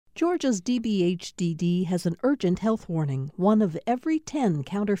Georgia's DBHDD has an urgent health warning. 1 of every 10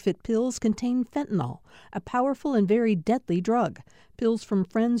 counterfeit pills contain fentanyl, a powerful and very deadly drug. Pills from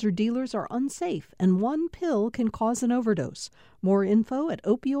friends or dealers are unsafe, and 1 pill can cause an overdose. More info at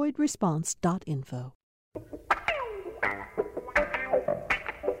opioidresponse.info.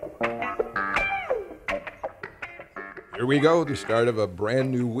 Here we go, the start of a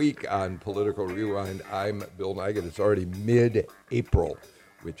brand new week on Political Rewind. I'm Bill Nigut. It's already mid-April,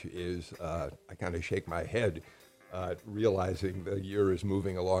 which is, I kind of shake my head realizing the year is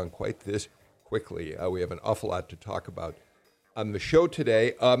moving along quite this quickly. We have an awful lot to talk about on the show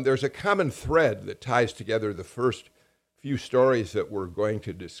today. There's a common thread that ties together the first few stories that we're going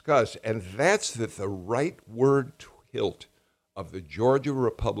to discuss, and that's that the rightward tilt of the Georgia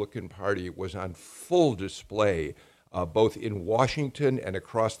Republican Party was on full display both in Washington and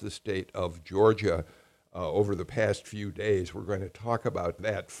across the state of Georgia over the past few days. We're going to talk about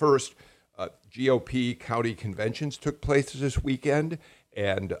that. First, GOP county conventions took place this weekend,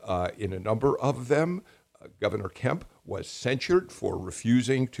 and in a number of them, Governor Kemp was censured for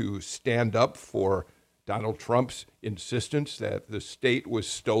refusing to stand up for Donald Trump's insistence that the state was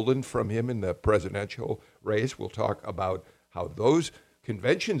stolen from him in the presidential race. We'll talk about how those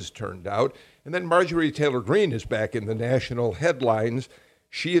conventions turned out. And then Marjorie Taylor Greene is back in the national headlines.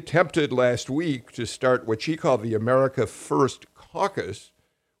 She attempted last week to start what she called the America First Caucus,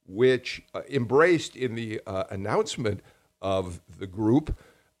 which embraced in the announcement of the group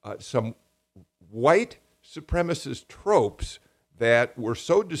some white supremacist tropes that were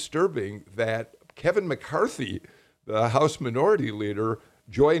so disturbing that Kevin McCarthy, the House Minority Leader,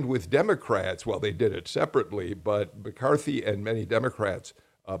 joined with Democrats. Well, they did it separately, but McCarthy and many Democrats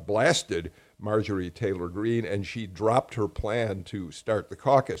blasted Marjorie Taylor Greene, and she dropped her plan to start the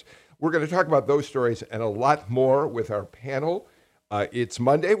caucus. We're going to talk about those stories and a lot more with our panel. It's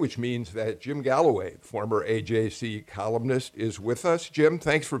Monday, which means that Jim Galloway, former AJC columnist, is with us. Jim,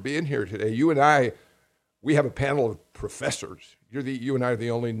 thanks for being here today. You and I, we have a panel of professors. You and I are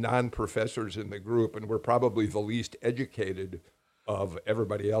the only non-professors in the group, and we're probably the least educated of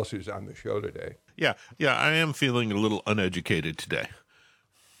everybody else who's on the show today. Yeah, I am feeling a little uneducated today.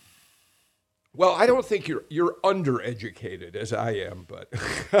 Well, I don't think you're undereducated as I am, but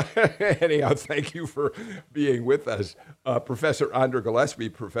anyhow, thank you for being with us. Professor Andra Gillespie,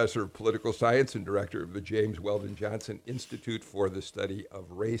 professor of political science and director of the James Weldon Johnson Institute for the Study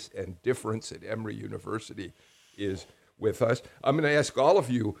of Race and Difference at Emory University, is with us. I'm going to ask all of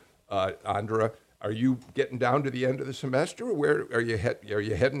you, Andra, are you getting down to the end of the semester? Where are you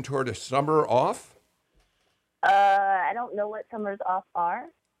heading toward a summer off? I don't know what summers off are.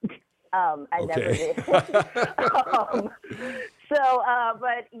 I never did. But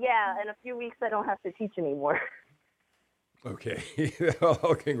yeah, in a few weeks I don't have to teach anymore. Okay. Well,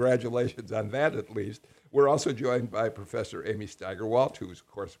 congratulations on that, at least. We're also joined by Professor Amy Steigerwalt, who's, of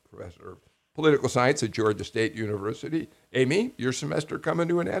course, professor of political science at Georgia State University. Amy, your semester coming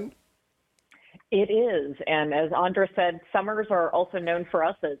to an end? It is, and as Andra said, summers are also known for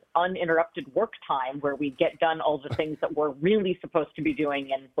us as uninterrupted work time, where we get done all the things that we're really supposed to be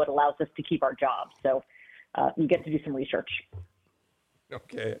doing and what allows us to keep our jobs. So you get to do some research.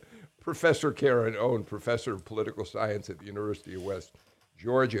 Okay. Professor Karen Owen, professor of political science at the University of West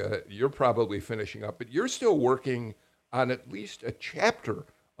Georgia, you're probably finishing up, but you're still working on at least a chapter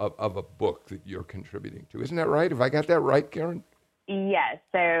of a book that you're contributing to. Isn't that right? Have I got that right, Karen? Yes,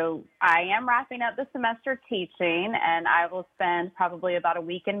 so I am wrapping up the semester teaching, and I will spend probably about a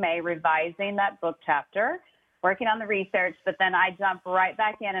week in May revising that book chapter, working on the research, but then I jump right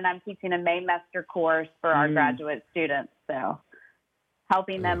back in and I'm teaching a Maymester course for our graduate students, so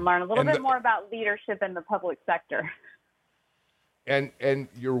helping them learn a little bit more about leadership in the public sector. And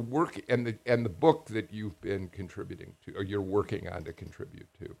your work and the book that you've been contributing to, or you're working on to contribute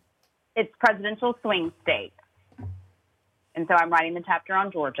to? It's Presidential Swing State. And so I'm writing the chapter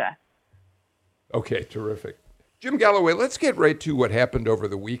on Georgia. Okay, terrific. Jim Galloway, let's get right to what happened over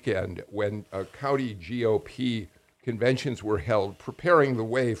the weekend when county GOP conventions were held, preparing the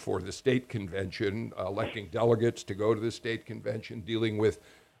way for the state convention, electing delegates to go to the state convention, dealing with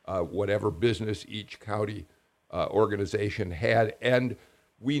whatever business each county organization had. And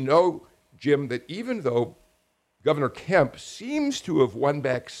we know, Jim, that even though Governor Kemp seems to have won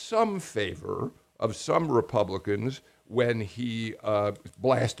back some favor of some Republicans when he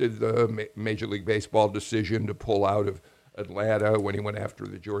blasted the Major League Baseball decision to pull out of Atlanta, when he went after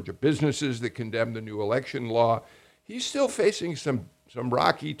the Georgia businesses that condemned the new election law, he's still facing some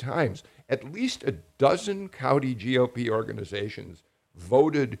rocky times. At least a dozen county GOP organizations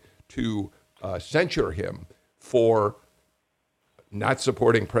voted to censure him for not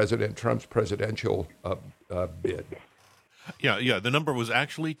supporting President Trump's presidential bid. Yeah. The number was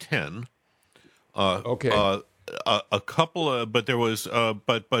actually 10. Okay. A couple, but there was,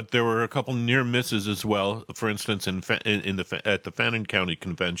 but there were a couple near misses as well. For instance, at the Fannin County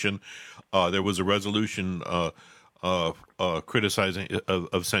Convention, there was a resolution criticizing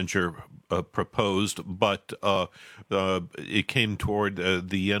of censure proposed, but it came toward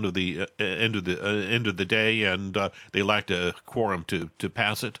the end of the day, and they lacked a quorum to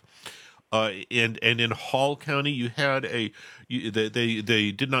pass it. And in Hall County, you had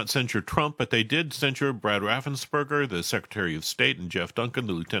they did not censure Trump, but they did censure Brad Raffensperger, the Secretary of State, and Jeff Duncan,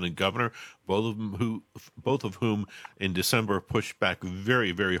 the Lieutenant Governor, both of whom in December pushed back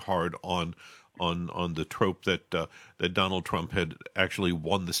very, very hard on the trope that Donald Trump had actually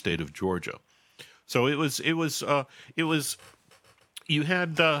won the state of Georgia. So it was you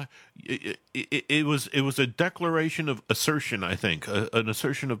had it was a declaration of assertion, I think, an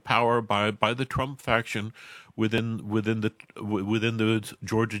assertion of power by the Trump faction within the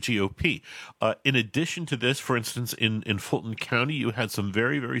Georgia GOP. In addition to this, for instance, in Fulton County, you had some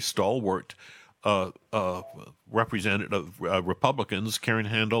very, very stalwart representative Republicans: Karen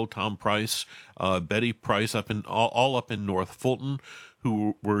Handel, Tom Price, Betty Price, all up in North Fulton,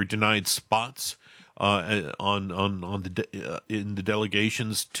 who were denied spots in the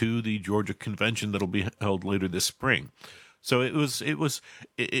delegations to the Georgia convention that'll be held later this spring. So it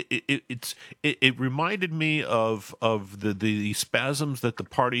reminded me of the spasms that the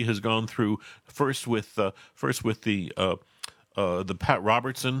party has gone through, first with the Pat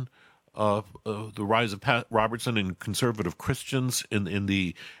Robertson. The rise of Pat Robertson and conservative Christians in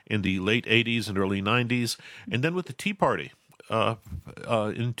the late 80s and early 90s, and then with the Tea Party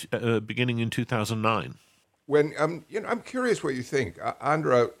beginning in 2009. When I'm curious what you think,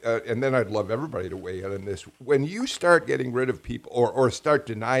 Andra, and then I'd love everybody to weigh in on this. When you start getting rid of people or start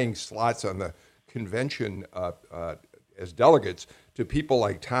denying slots on the convention as delegates to people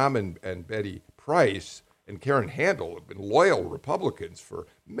like Tom and Betty Price and Karen Handel, have been loyal Republicans for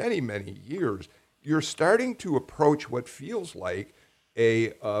many, many years, you're starting to approach what feels like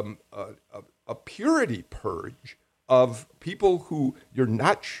a purity purge of people who you're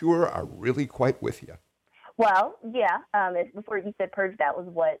not sure are really quite with you. Well, yeah. Before you said purge, that was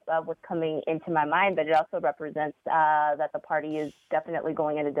what was coming into my mind, but it also represents that the party is definitely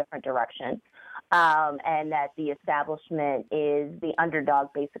going in a different direction, and that the establishment is the underdog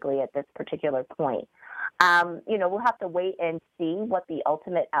basically at this particular point. We'll have to wait and see what the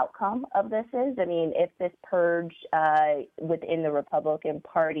ultimate outcome of this is. I mean, if this purge within the Republican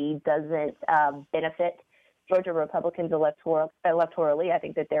Party doesn't benefit Georgia Republicans electorally, I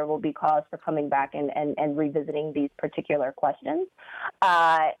think that there will be cause for coming back and revisiting these particular questions.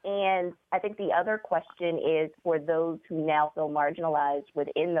 And I think the other question is for those who now feel marginalized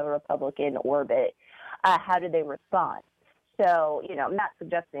within the Republican orbit, how do they respond? So, I'm not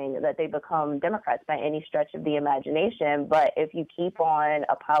suggesting that they become Democrats by any stretch of the imagination, but if you keep on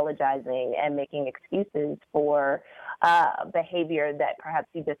apologizing and making excuses for behavior that perhaps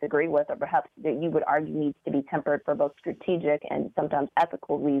you disagree with, or perhaps that you would argue needs to be tempered for both strategic and sometimes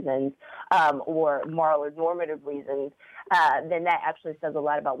ethical reasons, or moral or normative reasons, then that actually says a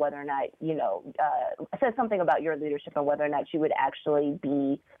lot about whether or not, says something about your leadership and whether or not you would actually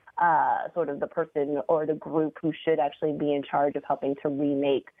be sort of the person or the group who should actually be in charge of helping to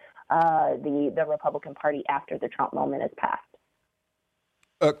remake the Republican Party after the Trump moment has passed.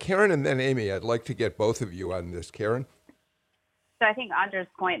 Karen and then Amy, I'd like to get both of you on this. Karen? So I think Andra's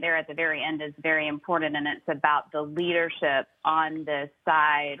point there at the very end is very important, and it's about the leadership on the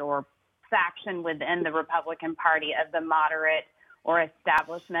side or faction within the Republican Party of the moderate or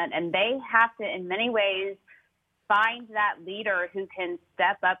establishment. And they have to, in many ways, find that leader who can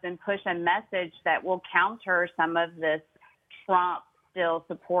step up and push a message that will counter some of this Trump still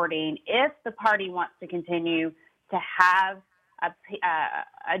supporting, if the party wants to continue to have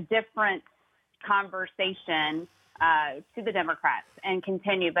a different conversation to the Democrats and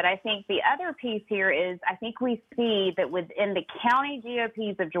continue. But I think the other piece here is I think we see that within the county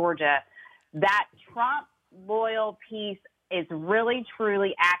GOPs of Georgia, that Trump loyal piece is really,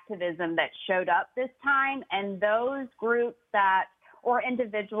 truly activism that showed up this time. And those groups that, or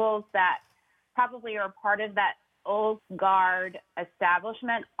individuals that probably are part of that old guard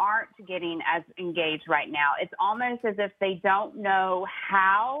establishment aren't getting as engaged right now. It's almost as if they don't know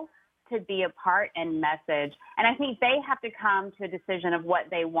how to be a part and message. And I think they have to come to a decision of what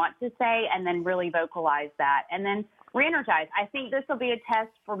they want to say and then really vocalize that and then re-energize. I think this will be a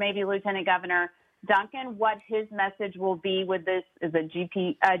test for maybe Lieutenant Governor Duncan, what his message will be with this is a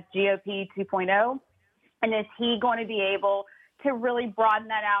GOP 2.0. And is he going to be able to really broaden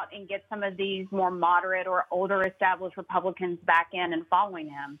that out and get some of these more moderate or older established Republicans back in and following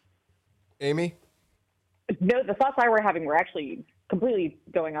him. Amy? No, the thoughts I were having were actually completely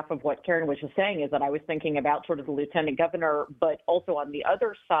going off of what Karen was just saying, is that I was thinking about sort of the lieutenant governor, but also on the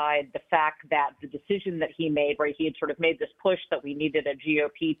other side, the fact that the decision that he made, right, he had sort of made this push that we needed a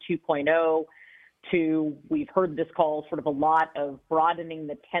GOP 2.0 to, we've heard this call sort of a lot of broadening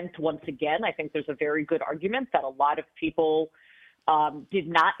the tent once again. I think there's a very good argument that a lot of people did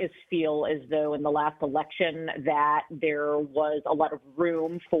not feel as though in the last election that there was a lot of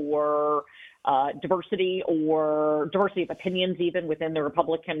room for diversity of opinions even within the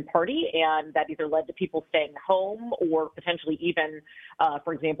Republican Party, and that either led to people staying home or potentially even,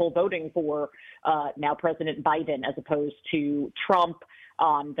 for example, voting for now President Biden as opposed to Trump.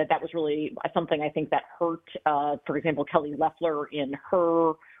 That was really something I think that hurt, for example, Kelly Loeffler in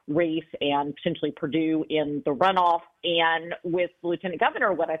her race and potentially Perdue in the runoff. And with the lieutenant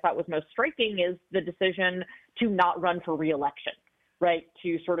governor, what I thought was most striking is the decision to not run for reelection, right?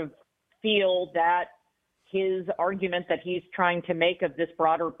 To sort of feel that his argument that he's trying to make of this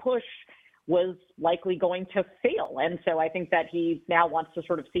broader push was likely going to fail. And so I think that he now wants to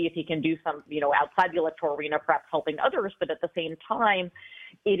sort of see if he can do some, outside the electoral arena, perhaps helping others. But at the same time,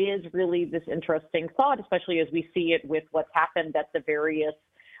 it is really this interesting thought, especially as we see it with what's happened at the various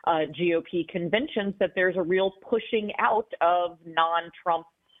GOP conventions, that there's a real pushing out of non-Trump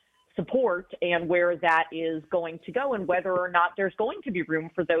support and where that is going to go and whether or not there's going to be room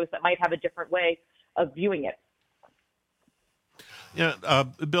for those that might have a different way of viewing it. Yeah,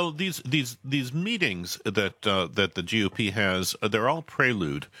 Bill, these meetings that that the GOP has, they're all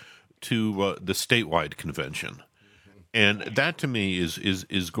prelude to the statewide convention, and that to me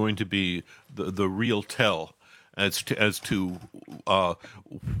is going to be the real tell as to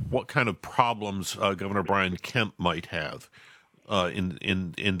what kind of problems Governor Brian Kemp might have in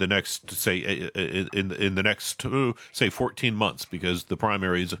the next in the next 14 months, because the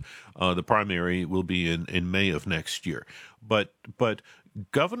primary will be in May of next year. But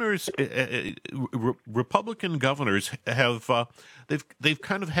governors, Republican governors have they've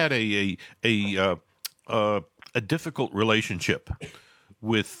kind of had a difficult relationship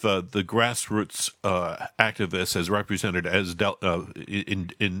with the grassroots activists as represented as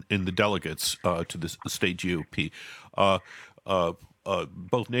in the delegates to the state GOP.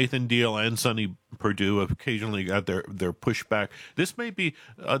 Both Nathan Deal and Sonny Perdue have occasionally got their pushback. This may be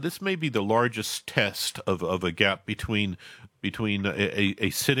the largest test of a gap between a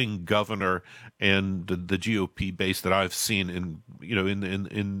sitting governor and the GOP base that I've seen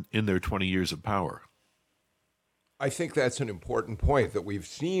in their 20 years of power. I think that's an important point, that we've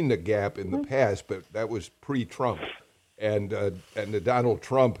seen a gap in the past, but that was pre-Trump, and the Donald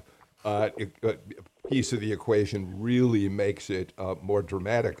Trump piece of the equation really makes it more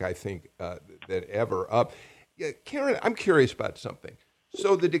dramatic, I think, than ever. Karen, I'm curious about something.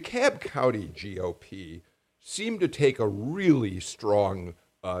 So the DeKalb County GOP seemed to take a really strong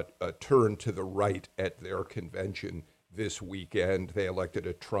turn to the right at their convention this weekend. They elected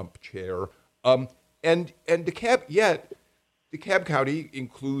a Trump chair. And DeKalb County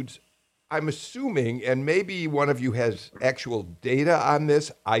includes, I'm assuming, and maybe one of you has actual data on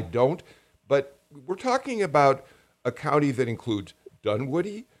this, I don't, but we're talking about a county that includes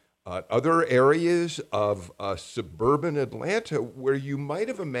Dunwoody, other areas of suburban Atlanta where you might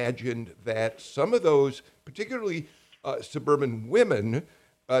have imagined that some of those, particularly suburban women,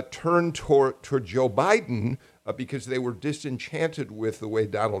 turned toward Joe Biden because they were disenchanted with the way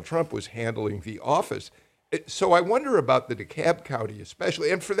Donald Trump was handling the office. So I wonder about the DeKalb County especially,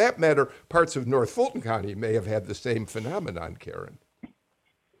 and for that matter, parts of North Fulton County may have had the same phenomenon, Karen.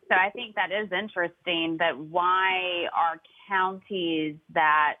 So I think that is interesting, that why are counties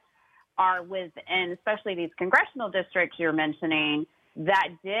that are within, especially these congressional districts you're mentioning, that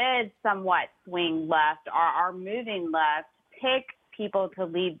did somewhat swing left or are moving left, pick people to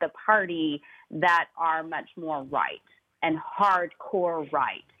lead the party that are much more right and hardcore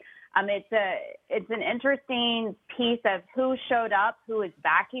right. It's an interesting piece of who showed up, who is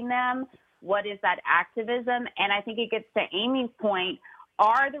backing them, what is that activism, and I think it gets to Amy's point.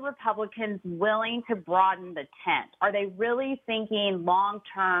 Are the Republicans willing to broaden the tent? Are they really thinking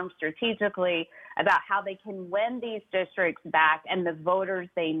long-term, strategically, about how they can win these districts back and the voters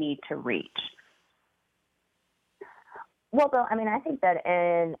they need to reach? Well, Bill, I think that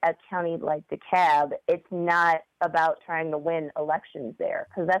in a county like DeKalb, it's not about trying to win elections there,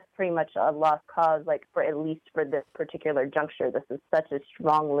 because that's pretty much a lost cause, for at least for this particular juncture. This is such a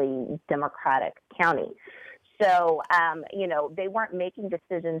strongly Democratic county. So, they weren't making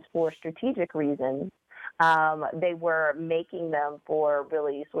decisions for strategic reasons. They were making them for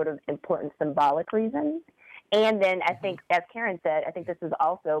really sort of important symbolic reasons. And then I think, as Karen said, I think this is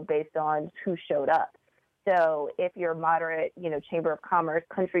also based on who showed up. So if your moderate, Chamber of Commerce,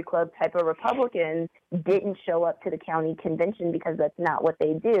 country club type of Republicans didn't show up to the county convention because that's not what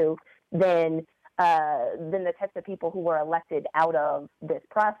they do, then the types of people who were elected out of this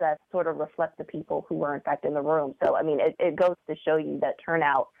process sort of reflect the people who were in fact in the room. So, I mean, it goes to show you that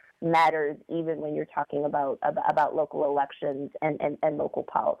turnout matters even when you're talking about local elections and local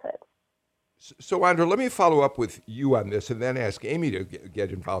politics. So, Andra, let me follow up with you on this and then ask Amy to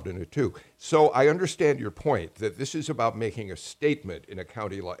get involved in it too. So I understand your point that this is about making a statement in a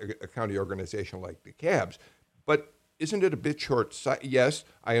county organization like the Cabs, but isn't it a bit short-sighted? Yes,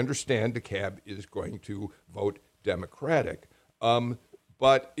 I understand the Cab is going to vote Democratic,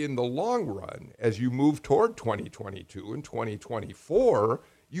 but in the long run, as you move toward 2022 and 2024,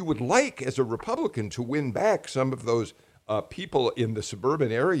 you would like, as a Republican, to win back some of those people in the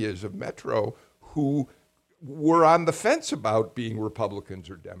suburban areas of Metro who were on the fence about being Republicans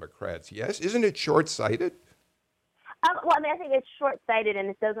or Democrats. Yes? Isn't it short-sighted? Well, I mean, I think it's short-sighted, and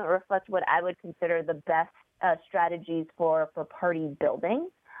it doesn't reflect what I would consider the best strategies for party building,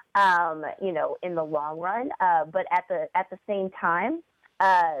 in the long run. But at the same time,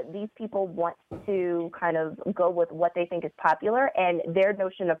 these people want to kind of go with what they think is popular, and their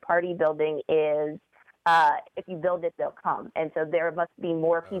notion of party building is, if you build it, they'll come. And so there must be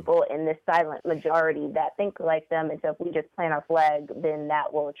more people in this silent majority that think like them. And so if we just plant our flag, then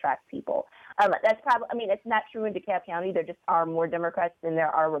that will attract people. That's probably, I mean, it's not true in DeKalb County. There just are more Democrats than there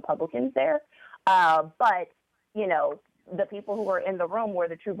are Republicans there. But, the people who were in the room were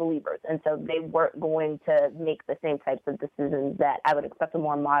the true believers. And so they weren't going to make the same types of decisions that I would expect a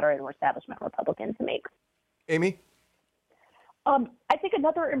more moderate or establishment Republican to make. Amy? I think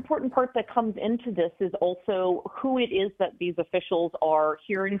another important part that comes into this is also who it is that these officials are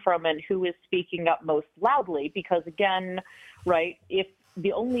hearing from and who is speaking up most loudly. Because again, right, if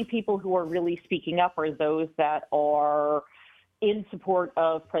the only people who are really speaking up are those that are in support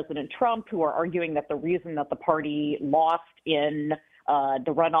of President Trump, who are arguing that the reason that the party lost in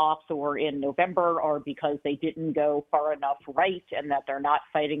the runoffs or in November are because they didn't go far enough right and that they're not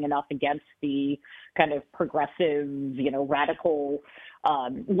fighting enough against the kind of progressive, radical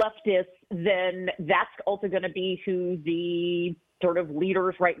leftists, then that's also going to be who the sort of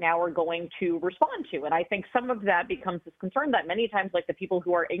leaders right now are going to respond to. And I think some of that becomes this concern that many times, like, the people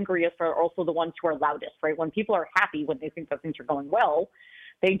who are angriest are also the ones who are loudest, right? When people are happy, when they think that things are going well,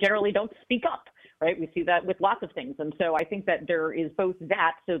 they generally don't speak up, right? We see that with lots of things. And so I think that there is both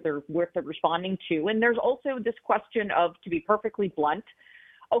that, so they're worth responding to. And there's also this question of, to be perfectly blunt,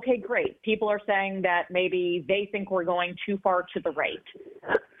 okay, great. People are saying that maybe they think we're going too far to the right.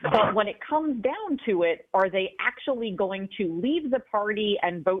 But when it comes down to it, are they actually going to leave the party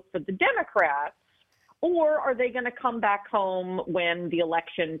and vote for the Democrats, or are they going to come back home when the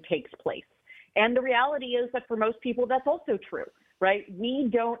election takes place? And the reality is that for most people, that's also true, right? We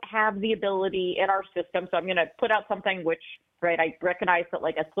don't have the ability in our system. So I'm going to put out something which, right, I recognize that,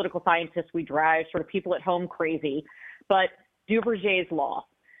 like, as political scientists, we drive sort of people at home crazy. But Duverger's law,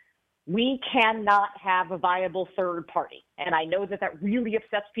 we cannot have a viable third party. And I know that that really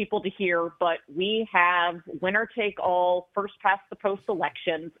upsets people to hear, but we have winner take all, first past the post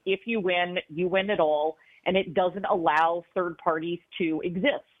elections. If you win it all. And it doesn't allow third parties to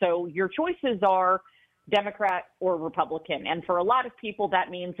exist. So your choices are Democrat or Republican. And for a lot of people, that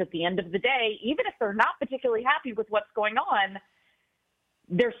means at the end of the day, even if they're not particularly happy with what's going on,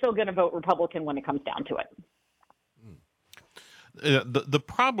 they're still going to vote Republican when it comes down to it. The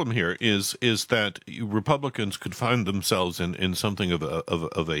problem here is that Republicans could find themselves in something of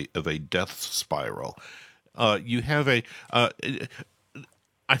a death spiral. You have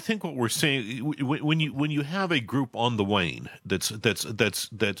I think what we're saying, when you have a group on the wane that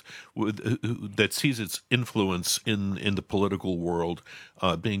sees its influence in the political world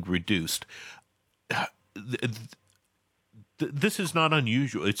being reduced, this is not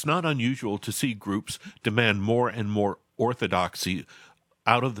unusual. It's not unusual to see groups demand more and more orthodoxy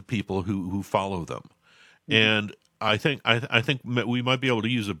out of the people who follow them, and I think we might be able to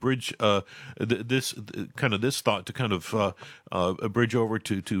use a bridge this thought to kind of a bridge over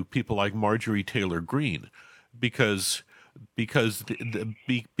to people like Marjorie Taylor Greene, because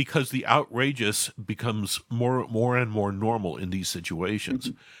the outrageous becomes more and more normal in these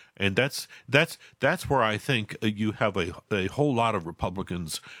situations, and that's where I think you have a whole lot of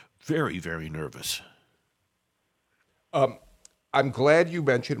Republicans very, very nervous. I'm glad you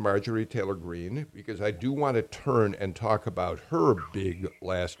mentioned Marjorie Taylor Greene, because I do want to turn and talk about her big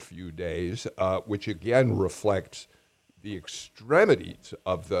last few days, which again reflects the extremities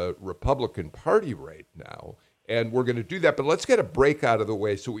of the Republican Party right now. And we're going to do that, but let's get a break out of the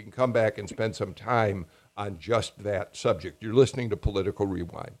way so we can come back and spend some time on just that subject. You're listening to Political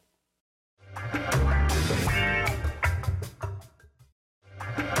Rewind.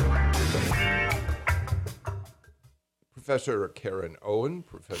 Professor Karen Owen,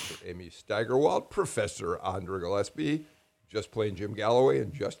 Professor Amy Steigerwalt, Professor Andra Gillespie, just plain Jim Galloway,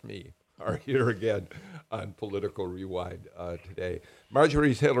 and just me are here again on Political Rewind today.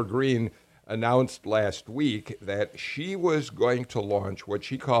 Marjorie Taylor Greene announced last week that she was going to launch what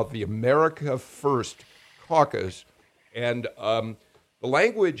she called the America First Caucus, and the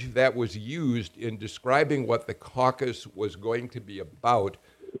language that was used in describing what the caucus was going to be about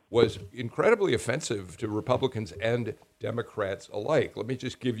was incredibly offensive to Republicans and Democrats alike. Let me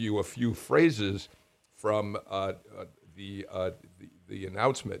just give you a few phrases from the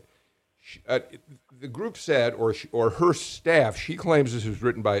announcement. The group said, or her staff, she claims this was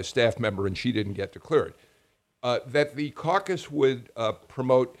written by a staff member and she didn't get to clear it, that the caucus would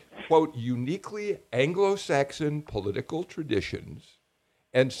promote, quote, uniquely Anglo-Saxon political traditions,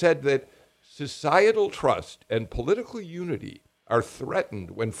 and said that societal trust and political unity are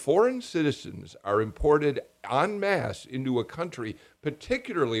threatened when foreign citizens are imported en masse into a country,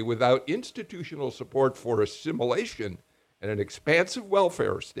 particularly without institutional support for assimilation and an expansive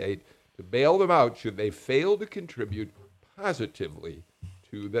welfare state to bail them out should they fail to contribute positively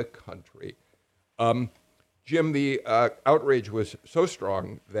to the country. Jim, the outrage was so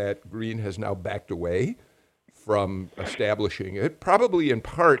strong that Greene has now backed away from establishing it, probably in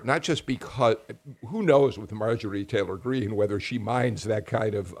part, not just because, who knows with Marjorie Taylor Greene whether she minds that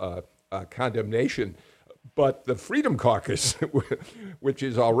kind of condemnation, but the Freedom Caucus, which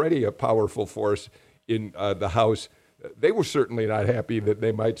is already a powerful force in the House, they were certainly not happy that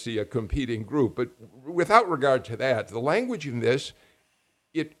they might see a competing group. But without regard to that, the language in this,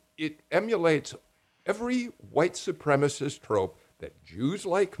 it emulates every white supremacist trope that Jews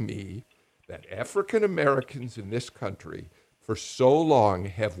like me, that African Americans in this country for so long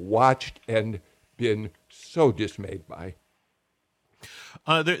have watched and been so dismayed by.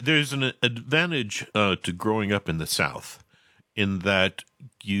 There's an advantage to growing up in the South in that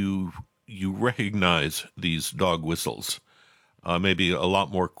you recognize these dog whistles maybe a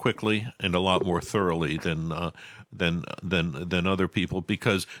lot more quickly and a lot more thoroughly than other people,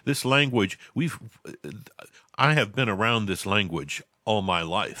 because this language, I have been around this language all my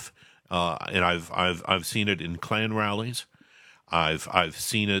life. And I've seen it in Klan rallies. I've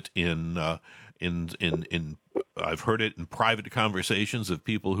seen it in I've heard it in private conversations of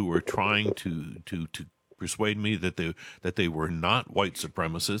people who were trying to persuade me that they were not white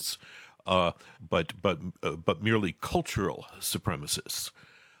supremacists, but merely cultural supremacists.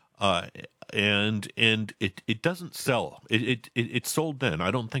 And it doesn't sell. It sold then. I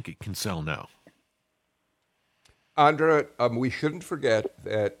don't think it can sell now. Andra, we shouldn't forget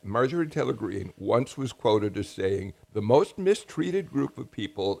that Marjorie Taylor Greene once was quoted as saying, the most mistreated group of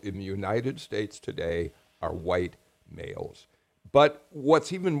people in the United States today are white males. But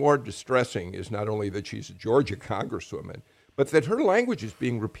what's even more distressing is not only that she's a Georgia congresswoman, but that her language is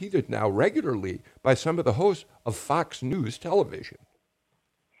being repeated now regularly by some of the hosts of Fox News television.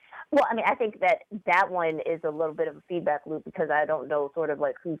 Well, I mean, I think that one is a little bit of a feedback loop because I don't know sort of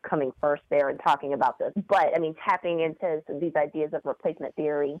like who's coming first there and talking about this. But, I mean, tapping into these ideas of replacement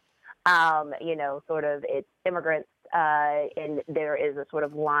theory, sort of it's immigrants, and there is a sort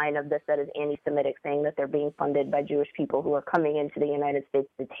of line of this that is anti-Semitic saying that they're being funded by Jewish people who are coming into the United States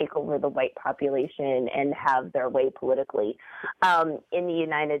to take over the white population and have their way politically. In the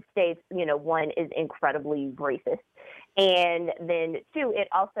United States, one is incredibly racist. And then, two, it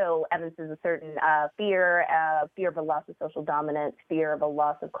also evidences a certain fear of a loss of social dominance, fear of a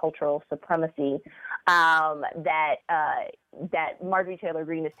loss of cultural supremacy that Marjorie Taylor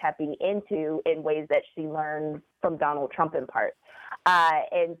Greene is tapping into in ways that she learned from Donald Trump in part.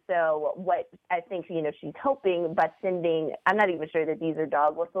 And so what I think, she's hoping by sending, I'm not even sure that these are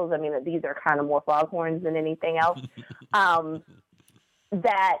dog whistles. I mean, that these are kind of more foghorns than anything else,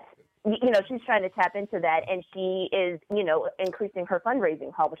 that she's trying to tap into that, and she is, increasing her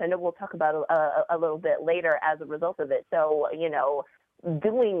fundraising haul, which I know we'll talk about a little bit later as a result of it. So,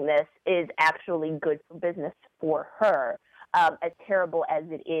 doing this is actually good for business for her, as terrible as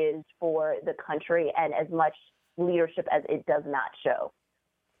it is for the country and as much leadership as it does not show.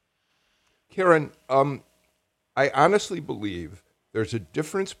 Karen, I honestly believe there's a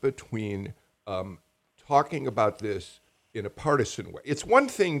difference between talking about this in a partisan way. It's one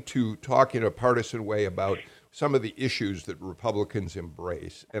thing to talk in a partisan way about some of the issues that Republicans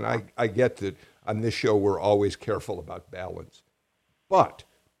embrace, and I get that on this show we're always careful about balance. But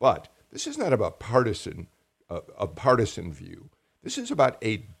this is not about a partisan view. This is about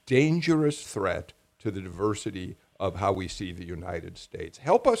a dangerous threat to the diversity of how we see the United States.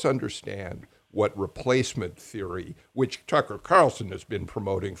 Help us understand what replacement theory, which Tucker Carlson has been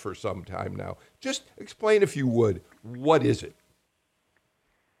promoting for some time now. Just explain, if you would, what is it?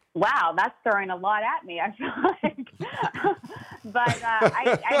 Wow, that's throwing a lot at me, I feel like. But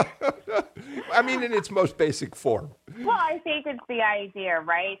I mean, in its most basic form. Well, I think it's the idea,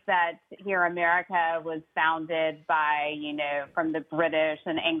 right, that here America was founded by, from the British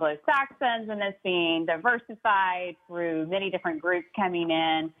and Anglo-Saxons, and it's being diversified through many different groups coming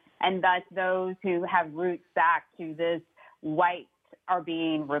in, and thus those who have roots back to this white are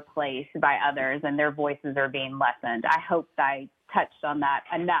being replaced by others, and their voices are being lessened. I hope I touched on that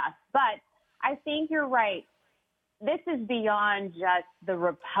enough. But I think you're right. This is beyond just the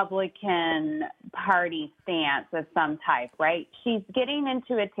Republican Party stance of some type, right? She's getting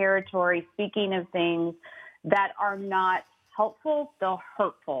into a territory, speaking of things that are not helpful, they're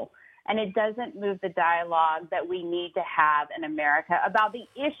hurtful. And it doesn't move the dialogue that we need to have in America about the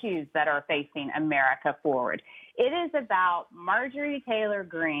issues that are facing America forward. It is about Marjorie Taylor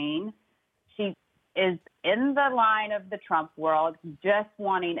Greene. She is in the line of the Trump world, just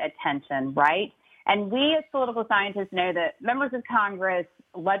wanting attention, right? And we as political scientists know that members of Congress,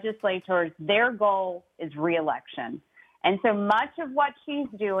 legislators, their goal is reelection. And so much of what she's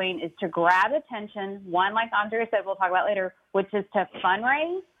doing is to grab attention, one, like Andrea said, we'll talk about later, which is to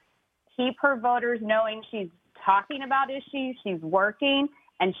fundraise, keep her voters knowing she's talking about issues, she's working,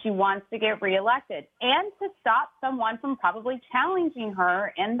 and she wants to get reelected, and to stop someone from probably challenging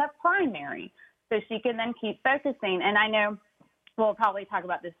her in the primary so she can then keep focusing. And I know we'll probably talk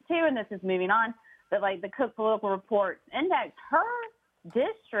about this too, and this is moving on, but like the Cook Political Report Index, her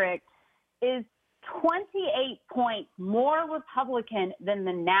district is 28 points more Republican than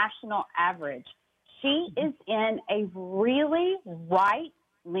the national average. She is in a really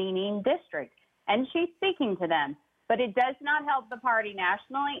right-leaning district, and she's speaking to them. But it does not help the party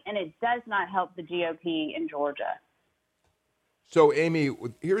nationally, and it does not help the GOP in Georgia. So, Amy,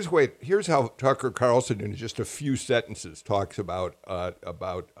 here's how Tucker Carlson, in just a few sentences, talks about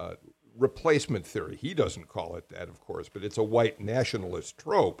replacement theory. He doesn't call it that, of course, but it's a white nationalist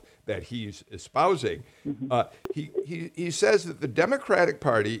trope that he's espousing. He says that the Democratic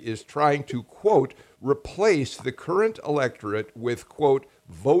Party is trying to, quote, replace the current electorate with, quote,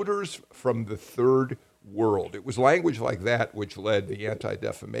 voters from the third world. It was language like that which led the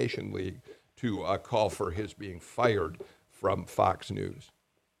Anti-Defamation League to call for his being fired from Fox News.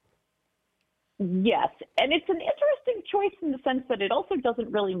 Yes, and it's an interesting choice in the sense that it also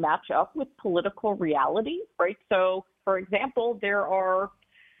doesn't really match up with political reality, right? So, for example, there are,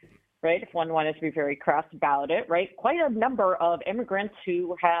 right, if one wanted to be very crass about it, right, quite a number of immigrants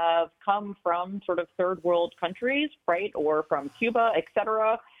who have come from sort of third world countries, right, or from Cuba, et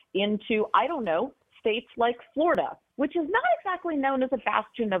cetera, into, I don't know, states like Florida, which is not exactly known as a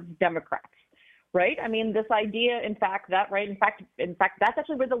bastion of Democrats. Right. I mean, this idea, in fact, that's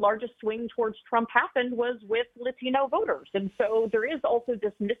actually where the largest swing towards Trump happened, was with Latino voters. And so there is also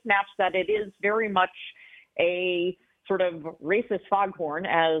this mismatch that it is very much a sort of racist foghorn,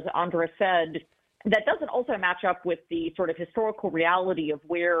 as Andra said, that doesn't also match up with the sort of historical reality of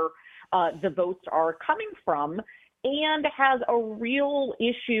where the votes are coming from, and has a real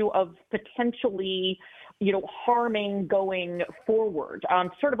issue of potentially harming going forward.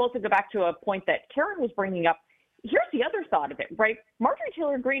 Sort of also go back to a point that Karen was bringing up. Here's the other thought of it, right? Marjorie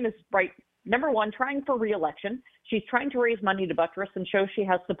Taylor Greene is, right, number one, trying for reelection. She's trying to raise money to buttress and show she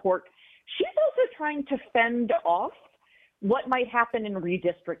has support. She's also trying to fend off what might happen in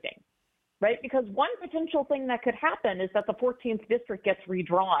redistricting, right? Because one potential thing that could happen is that the 14th district gets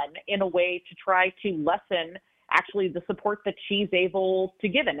redrawn in a way to try to lessen actually the support that she's able to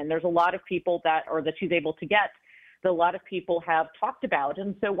give in. And there's a lot of people that she's able to get, that a lot of people have talked about.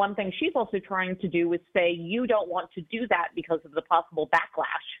 And so one thing she's also trying to do is say, you don't want to do that because of the possible backlash,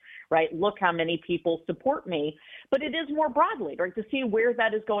 right? Look how many people support me. But it is more broadly, right, to see where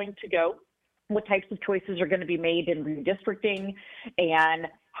that is going to go, what types of choices are going to be made in redistricting, and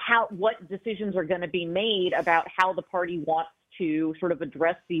what decisions are going to be made about how the party wants to sort of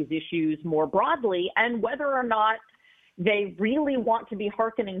address these issues more broadly, and whether or not they really want to be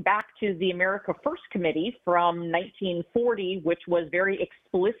hearkening back to the America First Committee from 1940, which was very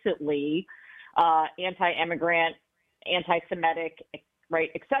explicitly anti-immigrant, anti-Semitic, right,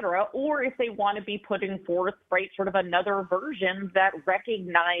 et cetera, or if they want to be putting forth, right, sort of another version that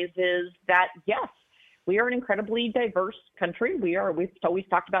recognizes that, yes, we are an incredibly diverse country. We've always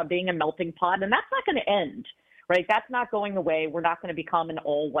talked about being a melting pot, and that's not going to end, right? That's not going away. We're not going to become an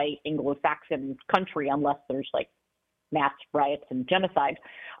all-white Anglo-Saxon country unless there's, like, mass riots and genocide.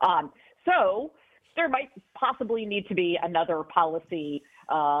 So there might possibly need to be another policy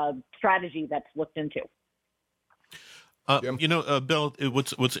strategy that's looked into. Bill,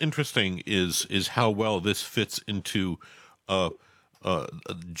 what's interesting is how well this fits into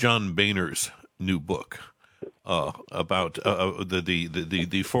John Boehner's new book about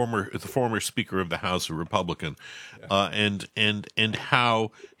the former Speaker of the House, a Republican, and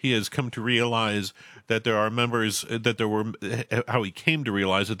how he has come to realize that there are members how he came to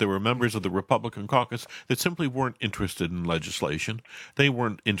realize that there were members of the Republican caucus that simply weren't interested in legislation. They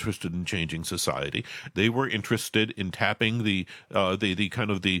weren't interested in changing society. They were interested in tapping the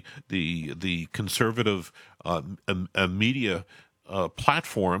conservative media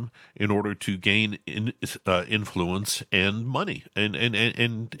platform in order to gain influence and money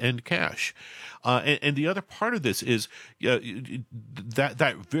and cash. And the other part of this is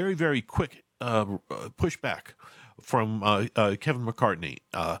that very, very quick pushback from Kevin McCartney.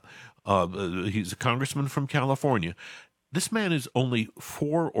 He's a congressman from California. This man is only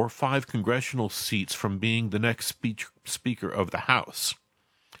 4 or 5 congressional seats from being the next Speaker of the House.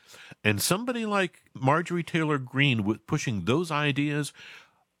 And somebody like Marjorie Taylor Greene with pushing those ideas,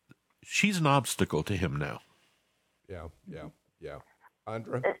 she's an obstacle to him now. Yeah.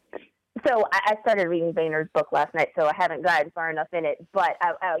 Andra? So I started reading Boehner's book last night, so I haven't gotten far enough in it. But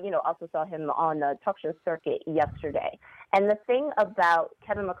I also saw him on the talk show circuit yesterday. And the thing about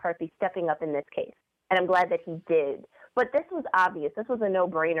Kevin McCarthy stepping up in this case, and I'm glad that he did, but this was obvious. This was a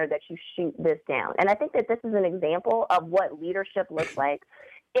no-brainer that you shoot this down. And I think that this is an example of what leadership looks like.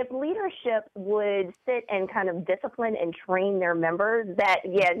 If leadership would sit and kind of discipline and train their members that,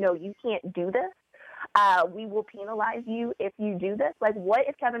 you can't do this. We will penalize you if you do this. Like, what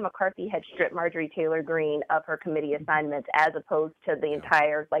if Kevin McCarthy had stripped Marjorie Taylor Greene of her committee assignments as opposed to the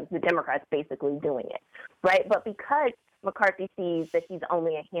entire, the Democrats basically doing it, right? But because McCarthy sees that he's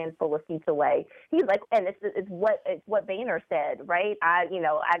only a handful of seats away, he's like, and it's what Boehner said, right? I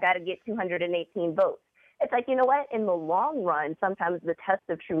got to get 218 votes. It's like, you know what? In the long run, sometimes the test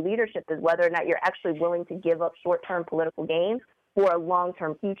of true leadership is whether or not you're actually willing to give up short-term political gain for a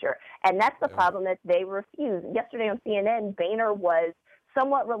long-term future. And that's the problem that they refuse. Yesterday on CNN, Boehner was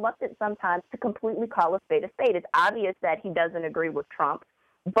somewhat reluctant sometimes to completely call a spade a spade. It's obvious that he doesn't agree with Trump,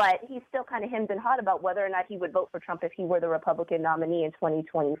 but he's still kind of hemmed and hawed about whether or not he would vote for Trump if he were the Republican nominee in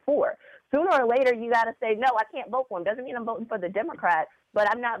 2024. Sooner or later, you got to say, no, I can't vote for him. Doesn't mean I'm voting for the Democrat, but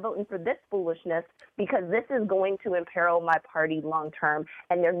I'm not voting for this foolishness because this is going to imperil my party long term.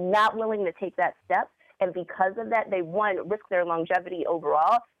 And they're not willing to take that step. And because of that, they, risk their longevity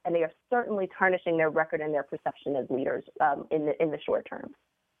overall, and they are certainly tarnishing their record and their perception as leaders in the short term.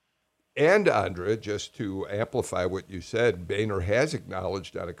 And, Andra, just to amplify what you said, Boehner has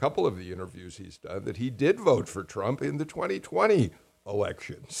acknowledged on a couple of the interviews he's done that he did vote for Trump in the 2020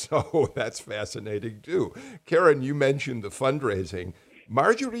 election. So that's fascinating, too. Karen, you mentioned the fundraising.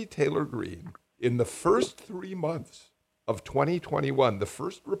 Marjorie Taylor Greene, in the first 3 months of 2021, the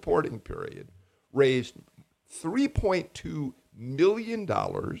first reporting period, raised $3.2 million,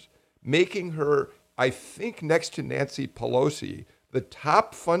 making her, I think, next to Nancy Pelosi, the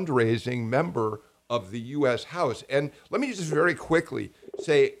top fundraising member of the U.S. House. And let me just very quickly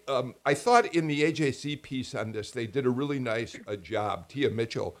say, I thought in the AJC piece on this, they did a really nice job. Tia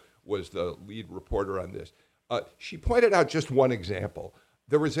Mitchell was the lead reporter on this. She pointed out just one example.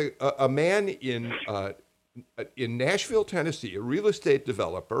 There was a man in Nashville, Tennessee, a real estate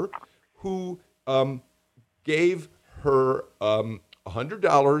developer, who gave her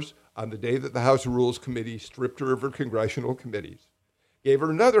 $100 on the day that the House Rules Committee stripped her of her congressional committees. Gave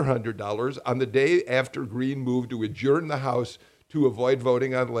her another $100 on the day after Greene moved to adjourn the House to avoid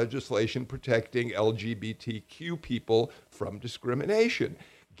voting on legislation protecting LGBTQ people from discrimination.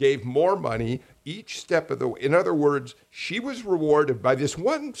 Gave more money each step of the way. In other words, she was rewarded by this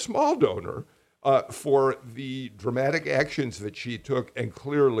one small donor for the dramatic actions that she took, and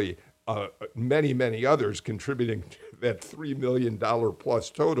clearly many, many others contributing to that $3 million plus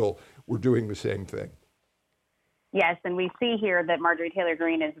total were doing the same thing. Yes, and we see here that Marjorie Taylor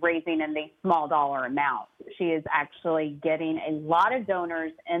Greene is raising in the small dollar amount. She is actually getting a lot of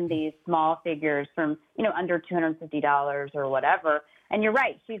donors in these small figures from, under $250 or whatever. And you're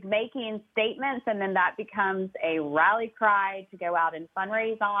right, she's making statements, and then that becomes a rally cry to go out and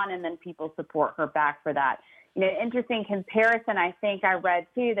fundraise on, and then people support her back for that. Interesting comparison. I think I read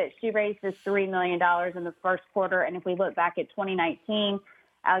too that she raised this $3 million in the first quarter. And if we look back at 2019,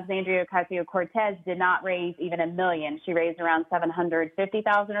 Alexandria Ocasio-Cortez did not raise even $1 million. She raised around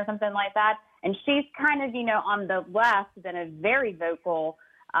 $750,000 or something like that. And she's kind of, on the left, been a very vocal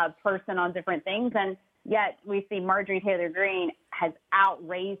person on different things. And yet we see Marjorie Taylor Greene has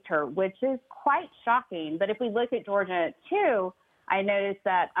outraised her, which is quite shocking. But if we look at Georgia too, I noticed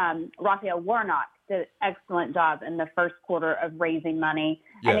that Raphael Warnock did an excellent job in the first quarter of raising money.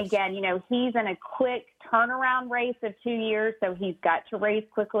 Yes. And again, he's in a quick turnaround race of 2 years, so he's got to raise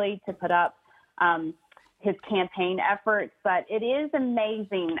quickly to put up his campaign efforts. But it is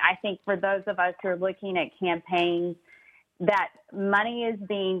amazing, I think, for those of us who are looking at campaigns, that money is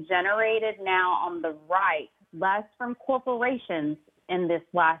being generated now on the right, less from corporations in this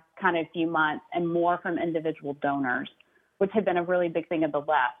last kind of few months and more from individual donors, which had been a really big thing of the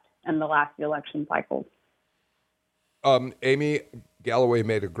left in the last election cycles. Amy Galloway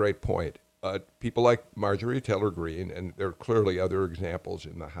made a great point. People like Marjorie Taylor Greene, and there are clearly other examples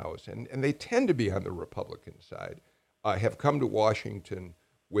in the House, and they tend to be on the Republican side, have come to Washington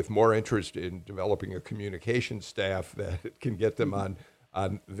with more interest in developing a communication staff that can get them on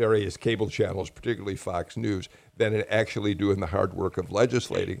various cable channels, particularly Fox News, than in actually doing the hard work of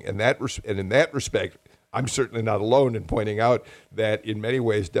legislating. And in that respect, I'm certainly not alone in pointing out that in many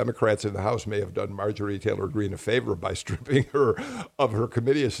ways, Democrats in the House may have done Marjorie Taylor Greene a favor by stripping her of her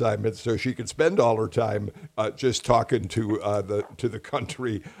committee assignments so she could spend all her time just talking to the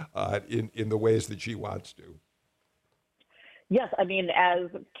country in the ways that she wants to. Yes, I mean, as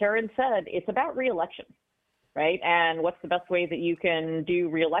Karen said, it's about reelection, right? And what's the best way that you can do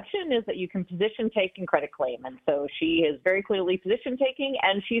reelection is that you can position take and credit claim. And so she is very clearly position taking,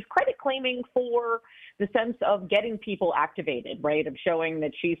 and she's credit claiming for the sense of getting people activated, right, of showing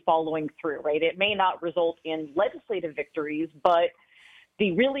that she's following through, right? It may not result in legislative victories, but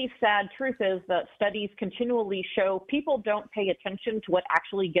the really sad truth is that studies continually show people don't pay attention to what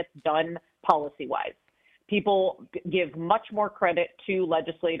actually gets done policy-wise. People give much more credit to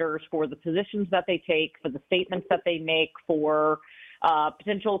legislators for the positions that they take, for the statements that they make, for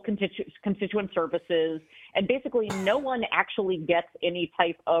potential constituent services, and basically no one actually gets any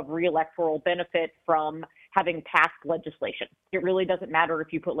type of reelectoral benefit from having passed legislation. It really doesn't matter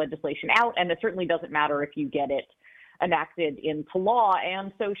if you put legislation out, and it certainly doesn't matter if you get it enacted into law.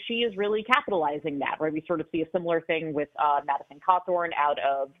 And so she is really capitalizing that, right? We sort of see a similar thing with Madison Cawthorn out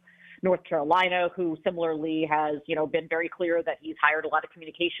of North Carolina, who similarly has, been very clear that he's hired a lot of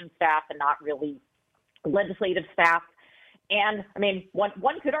communication staff and not really legislative staff. And I mean,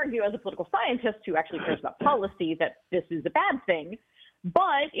 one could argue as a political scientist who actually cares about policy that this is a bad thing.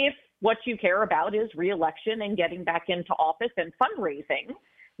 But if what you care about is reelection and getting back into office and fundraising,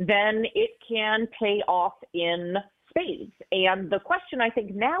 then it can pay off in spades. And the question I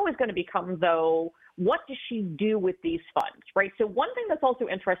think now is going to become, though, what does she do with these funds, right? So one thing that's also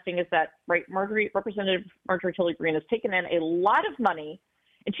interesting is that, right, Representative Marjorie Taylor Greene has taken in a lot of money,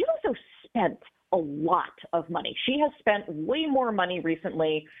 and she's also spent a lot of money. She has spent way more money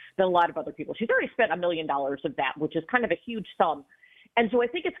recently than a lot of other people. She's already spent $1 million of that, which is kind of a huge sum. And so I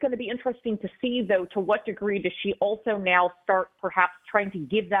think it's going to be interesting to see, though, to what degree does she also now start perhaps trying to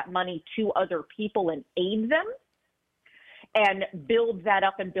give that money to other people and aid them and build that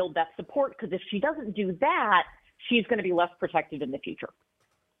up and build that support? Because if she doesn't do that, she's going to be less protected in the future.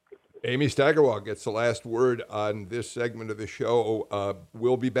 Amy Steigerwalt gets the last word on this segment of the show.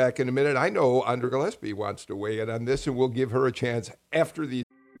 We'll be back in a minute. I know Andra Gillespie wants to weigh in on this, and we'll give her a chance after the...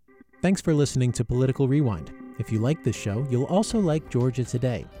 Thanks for listening to Political Rewind. If you like this show, you'll also like Georgia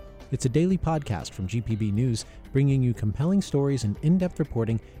Today. It's a daily podcast from GPB News, bringing you compelling stories and in-depth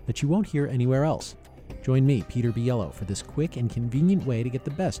reporting that you won't hear anywhere else. Join me, Peter Biello, for this quick and convenient way to get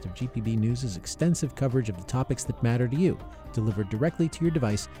the best of GPB News' extensive coverage of the topics that matter to you, delivered directly to your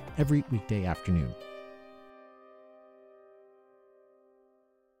device every weekday afternoon.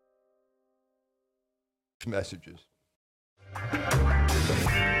 Messages.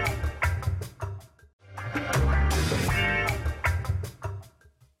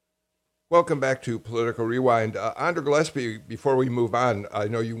 Welcome back to Political Rewind. Andra Gillespie, before we move on, I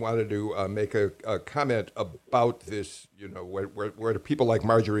know you wanted to make a comment about this, where people like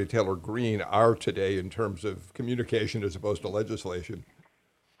Marjorie Taylor Greene are today in terms of communication as opposed to legislation.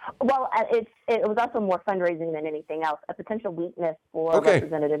 Well, it was also more fundraising than anything else. A potential weakness for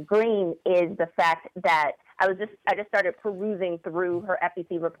Representative Greene is the fact that I just started perusing through her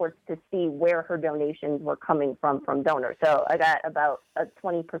FEC reports to see where her donations were coming from donors. So I got about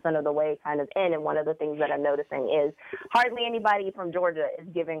 20% of the way kind of in, and one of the things that I'm noticing is hardly anybody from Georgia is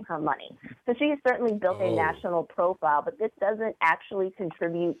giving her money. So she has certainly built a national profile, but this doesn't actually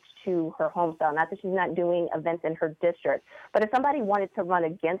contribute to her home style. Not that she's not doing events in her district, but if somebody wanted to run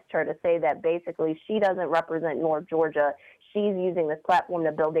against her to say that basically she doesn't represent North Georgia, she's using this platform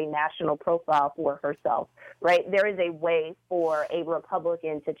to build a national profile for herself, right? There is a way for a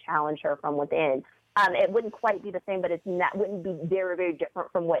Republican to challenge her from within. It wouldn't quite be the same, but wouldn't be very, very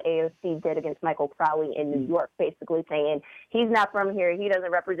different from what AOC did against Michael Crowley in New York, basically saying, he's not from here, he doesn't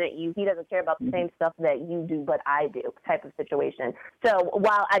represent you, he doesn't care about the same stuff that you do, but I do, type of situation. So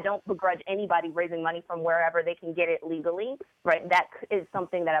while I don't begrudge anybody raising money from wherever they can get it legally, right, that is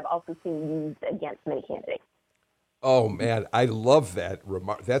something that I've also seen used against many candidates. Oh, man, I love that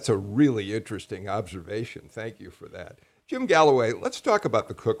remark. That's a really interesting observation. Thank you for that. Jim Galloway, let's talk about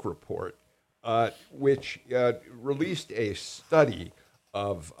the Cook Report, which released a study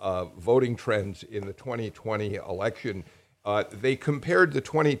of voting trends in the 2020 election. They compared the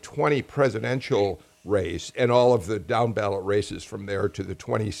 2020 presidential race and all of the down-ballot races from there to the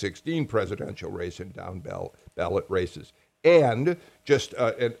 2016 presidential race and down-ballot races. And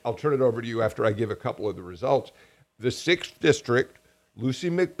and I'll turn it over to you after I give a couple of the results. The 6th district,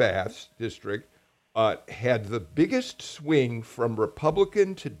 Lucy McBath's district, had the biggest swing from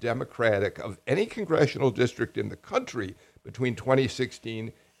Republican to Democratic of any congressional district in the country between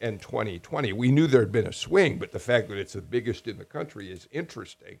 2016 and 2020. We knew there had been a swing, but the fact that it's the biggest in the country is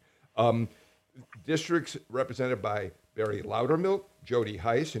interesting. Districts represented by Barry Loudermilk, Jody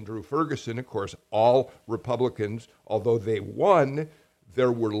Hice, and Drew Ferguson, of course, all Republicans, although they won.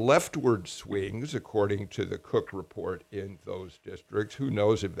 There were leftward swings, according to the Cook Report, in those districts. Who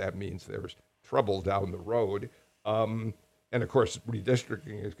knows if that means there's trouble down the road. And, of course,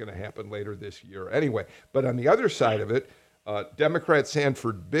 redistricting is going to happen later this year anyway. But on the other side of it, Democrat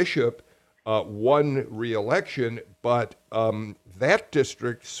Sanford Bishop won re-election, but that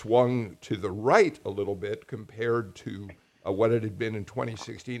district swung to the right a little bit compared to what it had been in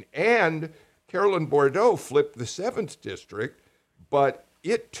 2016. And Carolyn Bourdeaux flipped the 7th district, but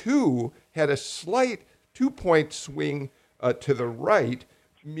it, too, had a slight 2-point swing to the right,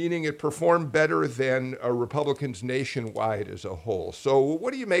 meaning it performed better than Republicans nationwide as a whole. So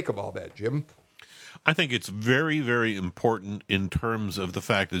what do you make of all that, Jim? I think it's very, very important in terms of the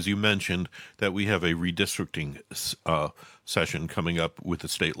fact, as you mentioned, that we have a redistricting session coming up with the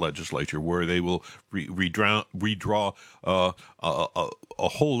state legislature where they will redraw a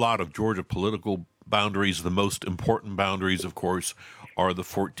whole lot of Georgia political boundaries. The most important boundaries, of course, are the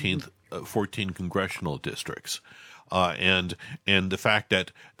 14 congressional districts, and the fact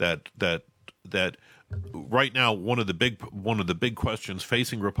that right now one of the big questions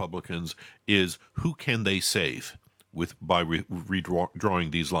facing Republicans is who can they save by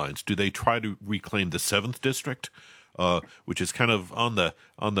redrawing these lines? Do they try to reclaim the 7th district, which is kind of on the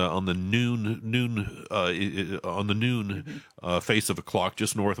noon face of a clock,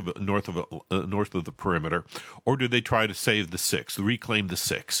 just north of the perimeter, or do they try to save the 6th, reclaim the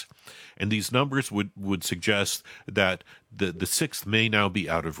 6th? And these numbers would suggest that the 6th may now be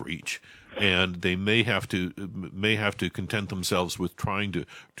out of reach, and they may have to content themselves with trying to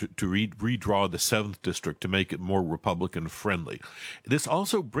redraw the 7th district to make it more Republican friendly. This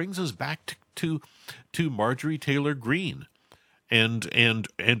also brings us back to Marjorie Taylor Greene and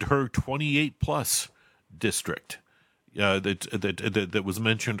her 28 plus district that was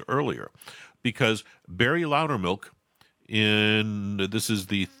mentioned earlier, because Barry Loudermilk this is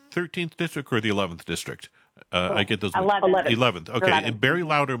the 13th district or the 11th district. I get those 11th. Okay, 11th. Barry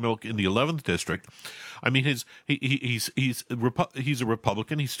Loudermilk in the 11th district. I mean, he's a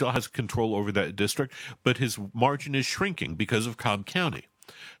Republican. He still has control over that district, but his margin is shrinking because of Cobb County.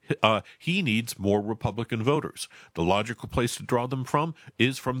 He needs more Republican voters. The logical place to draw them from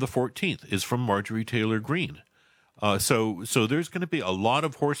is from the 14th, is from Marjorie Taylor Greene. So there's going to be a lot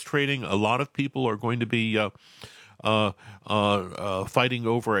of horse trading. A lot of people are going to be fighting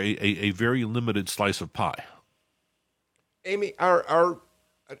over a very limited slice of pie. Amy, I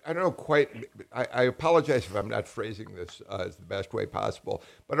don't know quite. I apologize if I'm not phrasing this as the best way possible,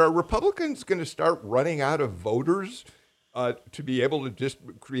 but are Republicans going to start running out of voters to be able to just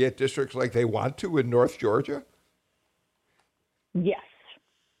create districts like they want to in North Georgia? Yes.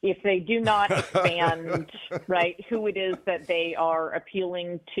 If they do not expand, right, who it is that they are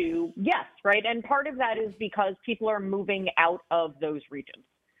appealing to, yes, right? And part of that is because people are moving out of those regions,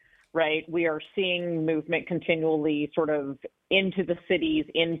 right? We are seeing movement continually sort of into the cities,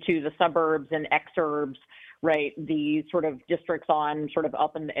 into the suburbs and exurbs, right? The sort of districts on sort of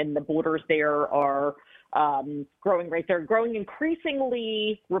up in the borders there are growing, right? They're growing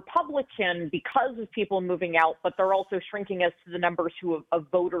increasingly Republican because of people moving out, but they're also shrinking as to the numbers of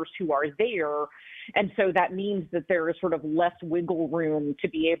voters who are there. And so that means that there is sort of less wiggle room to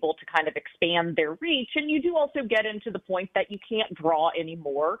be able to kind of expand their reach. And you do also get into the point that you can't draw any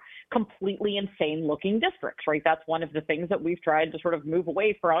more completely insane looking districts, right? That's one of the things that we've tried to sort of move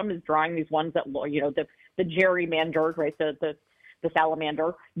away from, is drawing these ones that, the gerrymandered, right? The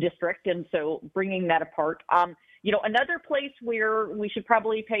salamander district. And so bringing that apart. Another place where we should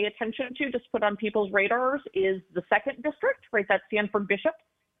probably pay attention to, just put on people's radars, is the 2nd district, right? That's Sanford Bishop,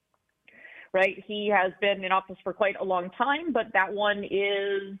 right? He has been in office for quite a long time, but that one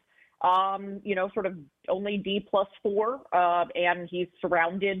is, sort of only D+4, and he's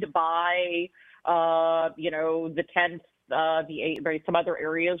surrounded by, the 10th, the 8th, right, some other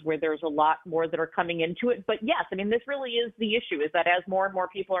areas where there's a lot more that are coming into it. But yes, I mean, this really is the issue, is that as more and more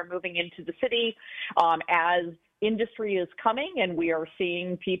people are moving into the city, as industry is coming, and we are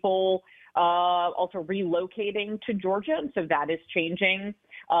seeing people also relocating to Georgia, and so that is changing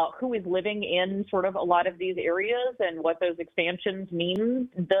who is living in sort of a lot of these areas and what those expansions mean.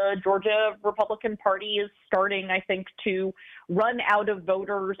 The Georgia Republican Party is starting, I think, to run out of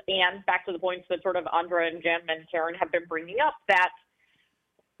voters, and back to the points that sort of Andra and Jim and Karen have been bringing up, that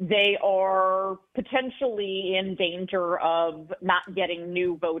they are potentially in danger of not getting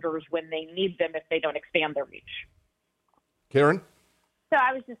new voters when they need them if they don't expand their reach. Karen? So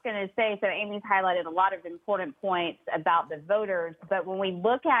I was just going to say, so Amy's highlighted a lot of important points about the voters, but when we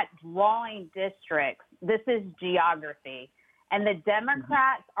look at drawing districts, this is geography. And the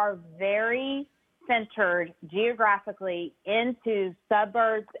Democrats are very centered geographically into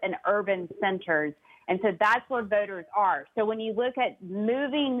suburbs and urban centers. And so that's where voters are. So when you look at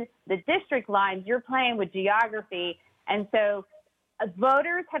moving the district lines, you're playing with geography. And so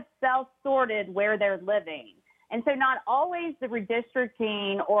voters have self-sorted where they're living. And so not always the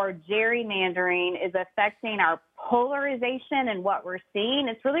redistricting or gerrymandering is affecting our polarization and what we're seeing.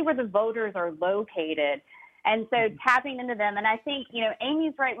 It's really where the voters are located. And so tapping into them. And I think,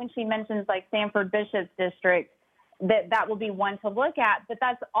 Amy's right when she mentions like Sanford Bishop's district, that will be one to look at. But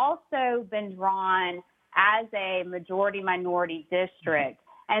that's also been drawn as a majority-minority district.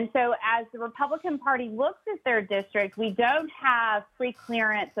 And so as the Republican Party looks at their district, we don't have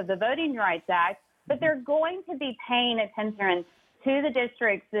pre-clearance of the Voting Rights Act, but they're going to be paying attention to the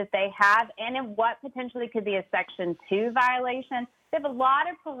districts that they have and in what potentially could be a Section 2 violation. They have a lot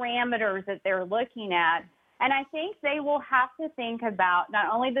of parameters that they're looking at. And I think they will have to think about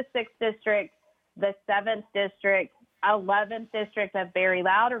not only the 6th district, the 7th district, 11th district of Barry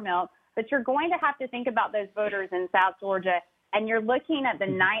Loudermilk, but you're going to have to think about those voters in South Georgia. And you're looking at the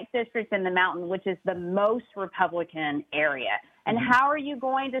 9th district in the Mountain, which is the most Republican area. And how are you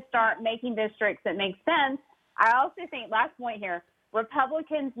going to start making districts that make sense? I also think, last point here,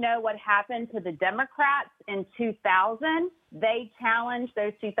 Republicans know what happened to the Democrats in 2000. They challenged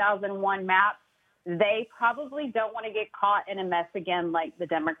those 2001 maps. They probably don't want to get caught in a mess again like the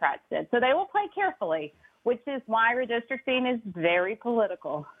Democrats did. So they will play carefully, which is why redistricting is very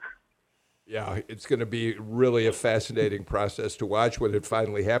political. Yeah, it's going to be really a fascinating process to watch when it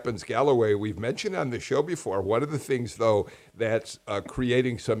finally happens. Galloway, we've mentioned on the show before, one of the things, though, that's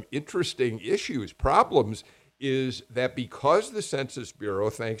creating some interesting issues, problems, is that because the Census Bureau,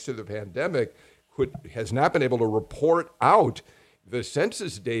 thanks to the pandemic, has not been able to report out the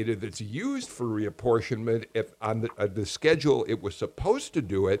census data that's used for reapportionment on the schedule it was supposed to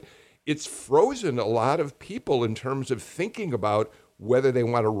do it, it's frozen a lot of people in terms of thinking about whether they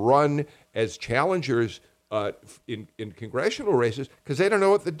want to run as challengers in congressional races, because they don't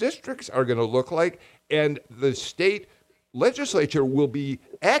know what the districts are going to look like. And the state legislature will be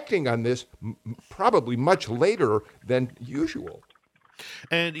acting on this probably much later than usual.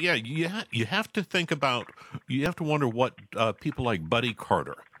 And yeah, you have to think about, you have to wonder what people like Buddy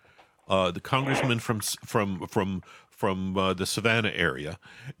Carter, the congressman from the Savannah area,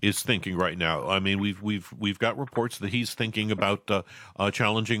 is thinking right now. I mean, we've got reports that he's thinking about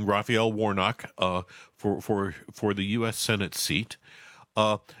challenging Raphael Warnock for the U.S. Senate seat.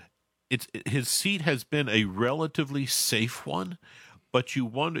 His seat has been a relatively safe one, but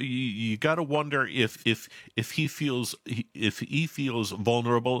you got to wonder if he feels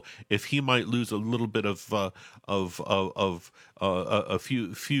vulnerable, if he might lose a little bit of a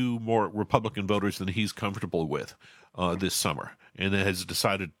few more Republican voters than he's comfortable with this summer, and has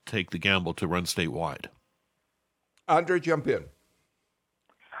decided to take the gamble to run statewide. Andra, jump in.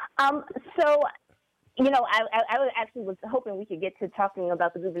 So, I was hoping we could get to talking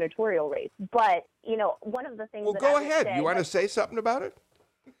about the gubernatorial race, but one of the things. Well, go ahead. You want to say something about it?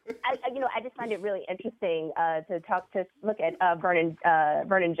 I just find it really interesting to look at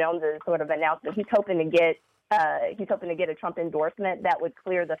Vernon Jones's sort of announcement. He's hoping to get a Trump endorsement that would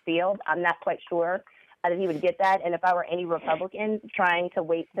clear the field. I'm not quite sure that he would get that. And if I were any Republican trying to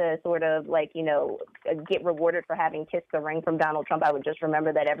wait to sort of get rewarded for having kissed the ring from Donald Trump, I would just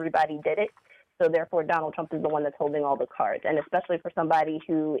remember that everybody did it. So therefore, Donald Trump is the one that's holding all the cards. And especially for somebody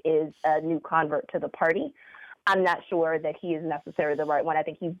who is a new convert to the party, I'm not sure that he is necessarily the right one. I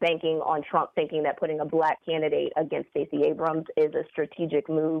think he's banking on Trump thinking that putting a black candidate against Stacey Abrams is a strategic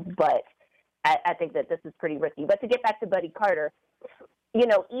move. But I think that this is pretty risky. But to get back to Buddy Carter,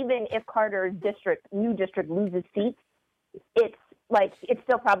 even if Carter's new district loses seats, it's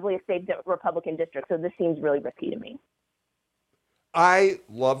still probably a safe Republican district. So this seems really risky to me. I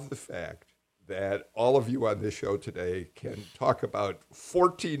love the fact that all of you on this show today can talk about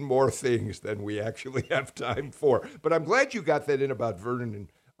 14 more things than we actually have time for. But I'm glad you got that in about Vernon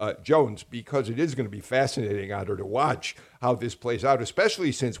Jones, because it is going to be fascinating, Andra, to watch how this plays out,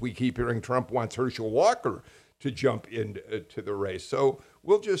 especially since we keep hearing Trump wants Herschel Walker to jump into the race. So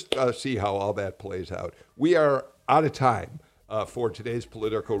we'll just see how all that plays out. We are out of time. For today's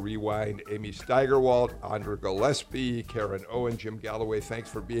Political Rewind, Amy Steigerwalt, Andra Gillespie, Karen Owen, Jim Galloway, thanks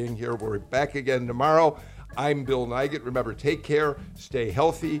for being here. We're back again tomorrow. I'm Bill Nigut. Remember, take care, stay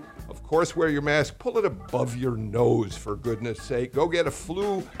healthy. Of course, wear your mask. Pull it above your nose, for goodness sake. Go get a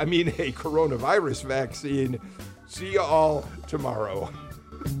coronavirus vaccine. See you all tomorrow.